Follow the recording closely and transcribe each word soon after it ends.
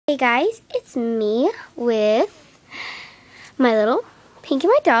guys, it's me with my little Pinky,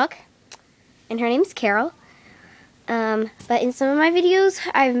 my dog, and her name's Carol. But in some of my videos,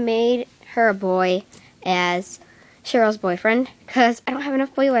 I've made her a boy as Cheryl's boyfriend because I don't have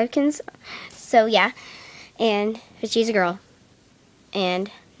enough boy Webkinz. So yeah, but she's a girl.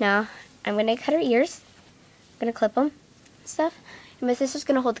 And now I'm gonna cut her ears. I'm gonna clip them and stuff. And my sister's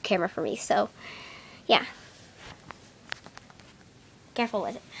gonna hold the camera for me. So yeah. Careful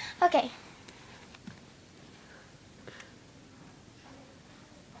with it. Okay.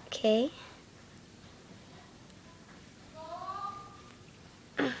 Okay.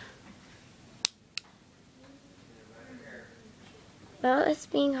 Well, it's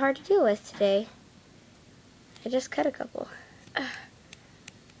being hard to deal with today. I just cut a couple. Yay,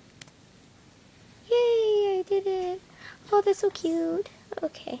 I did it. Oh, that's so cute.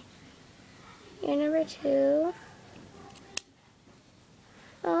 Okay. Ear number 2.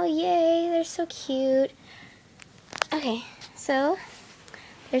 Oh, yay, they're so cute. Okay, so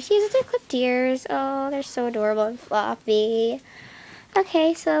there's these other clipped ears. Oh, they're so adorable and floppy.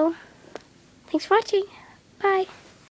 Okay, so thanks for watching. Bye.